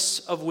voice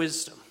of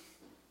wisdom?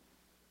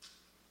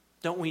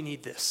 Don't we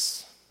need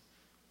this?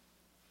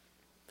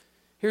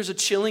 Here's a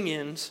chilling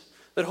end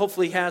that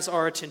hopefully has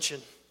our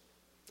attention.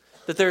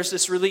 That there's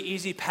this really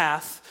easy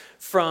path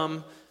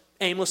from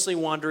aimlessly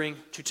wandering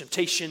to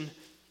temptation,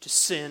 to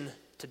sin,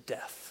 to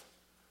death.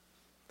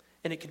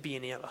 And it could be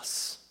any of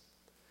us.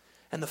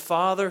 And the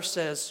Father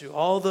says to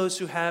all those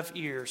who have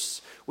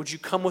ears, would you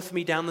come with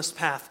me down this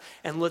path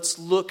and let's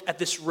look at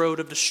this road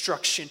of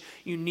destruction.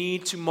 You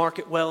need to mark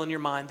it well in your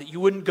mind that you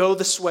wouldn't go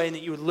this way and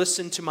that you would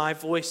listen to my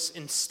voice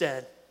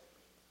instead.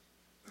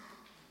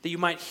 That you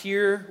might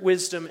hear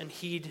wisdom and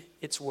heed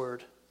its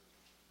word.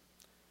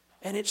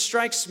 And it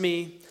strikes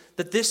me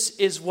that this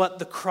is what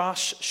the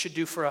cross should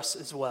do for us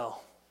as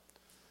well.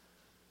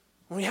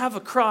 When we have a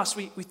cross,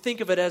 we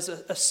think of it as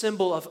a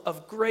symbol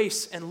of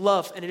grace and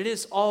love, and it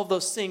is all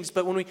those things.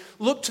 But when we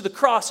look to the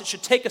cross, it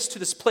should take us to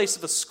this place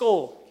of a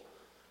skull,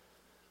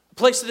 a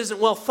place that isn't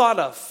well thought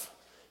of,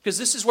 because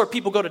this is where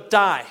people go to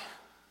die.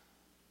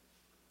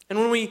 And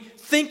when we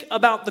think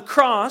about the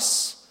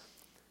cross,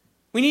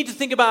 we need to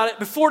think about it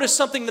before it is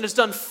something that is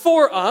done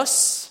for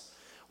us.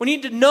 We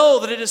need to know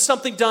that it is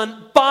something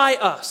done by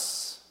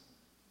us.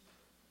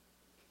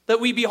 That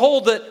we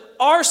behold that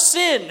our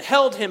sin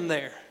held him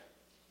there.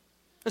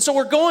 And so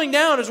we're going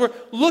down, as we're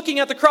looking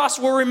at the cross,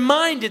 we're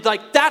reminded,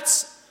 like,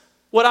 that's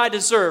what I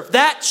deserve.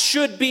 That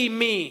should be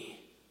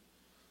me.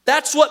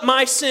 That's what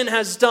my sin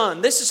has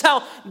done. This is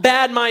how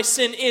bad my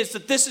sin is,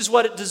 that this is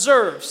what it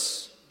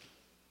deserves.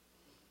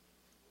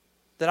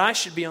 That I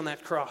should be on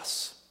that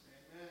cross.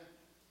 Amen.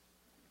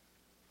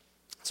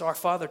 So our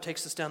Father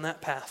takes us down that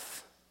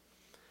path.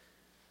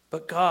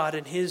 But God,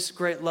 in his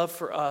great love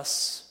for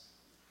us,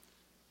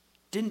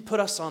 didn't put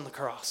us on the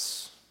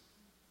cross.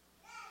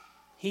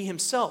 He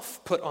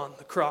himself put on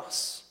the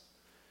cross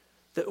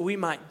that we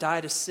might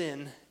die to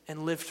sin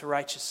and live to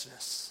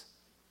righteousness.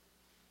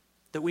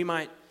 That we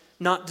might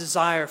not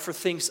desire for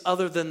things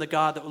other than the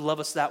God that would love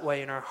us that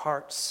way in our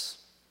hearts.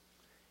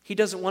 He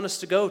doesn't want us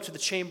to go to the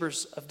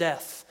chambers of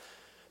death.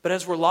 But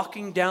as we're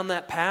walking down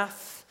that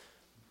path,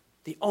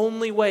 the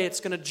only way it's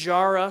going to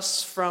jar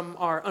us from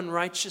our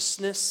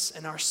unrighteousness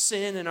and our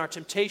sin and our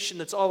temptation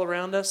that's all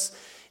around us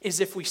is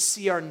if we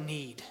see our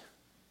need.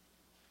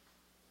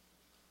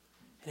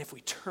 And if we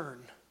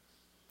turn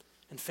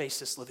and face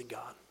this living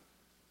God.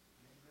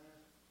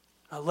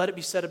 Let it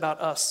be said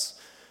about us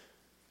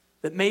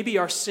that maybe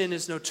our sin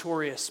is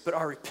notorious, but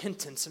our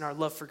repentance and our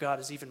love for God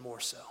is even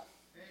more so.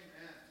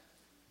 Amen.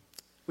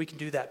 We can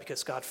do that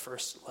because God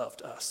first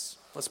loved us.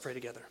 Let's pray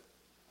together.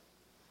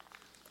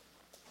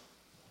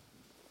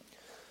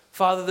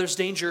 Father, there's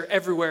danger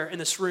everywhere in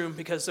this room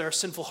because there are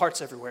sinful hearts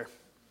everywhere.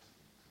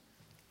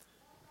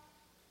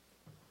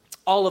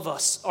 All of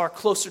us are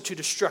closer to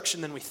destruction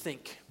than we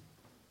think.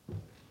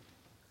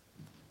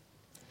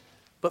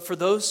 But for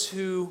those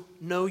who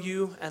know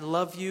you and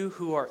love you,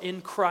 who are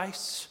in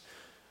Christ,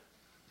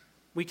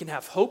 we can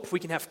have hope, we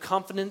can have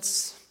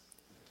confidence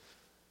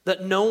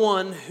that no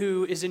one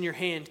who is in your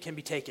hand can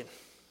be taken.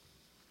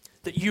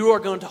 That you are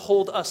going to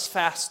hold us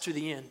fast to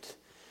the end.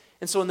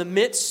 And so in the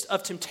midst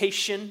of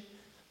temptation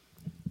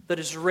that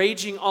is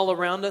raging all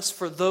around us,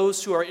 for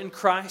those who are in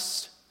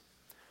Christ,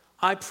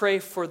 I pray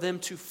for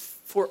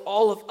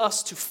all of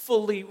us to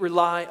fully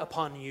rely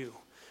upon you.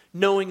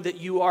 Knowing that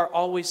you are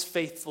always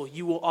faithful,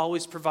 you will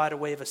always provide a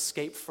way of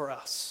escape for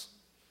us.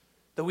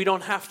 That we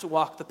don't have to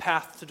walk the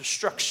path to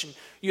destruction.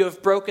 You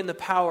have broken the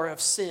power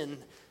of sin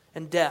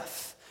and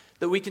death.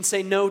 That we can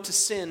say no to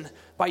sin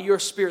by your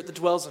Spirit that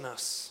dwells in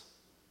us.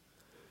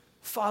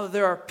 Father,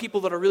 there are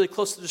people that are really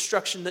close to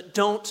destruction that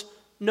don't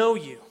know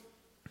you.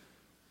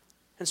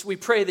 And so we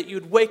pray that you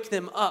would wake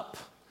them up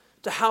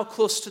to how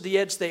close to the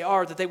edge they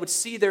are, that they would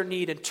see their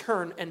need and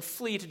turn and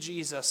flee to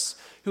Jesus,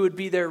 who would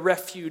be their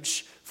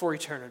refuge for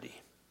eternity.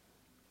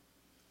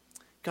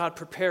 God,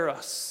 prepare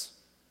us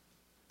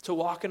to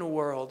walk in a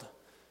world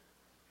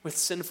with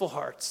sinful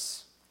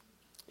hearts,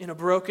 in a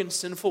broken,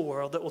 sinful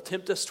world that will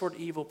tempt us toward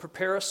evil.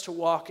 Prepare us to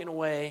walk in a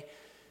way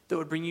that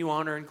would bring you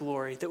honor and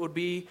glory, that would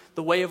be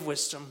the way of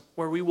wisdom,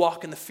 where we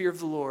walk in the fear of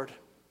the Lord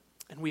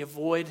and we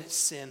avoid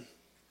sin.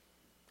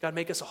 God,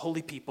 make us a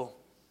holy people.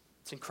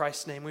 It's in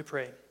Christ's name we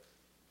pray.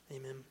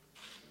 Amen.